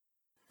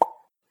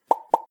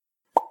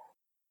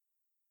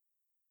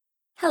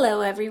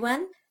Hello,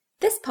 everyone.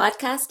 This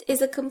podcast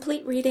is a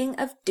complete reading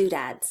of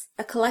Doodads,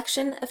 a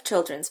collection of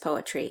children's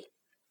poetry.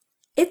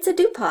 It's a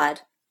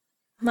doopod.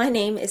 My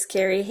name is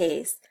Carrie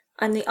Hayes.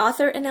 I'm the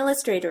author and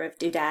illustrator of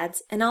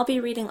Doodads, and I'll be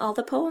reading all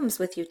the poems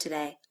with you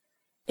today.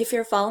 If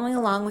you're following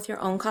along with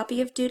your own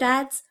copy of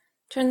Doodads,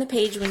 turn the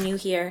page when you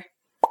hear.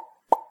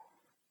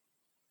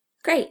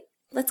 Great,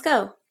 let's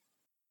go.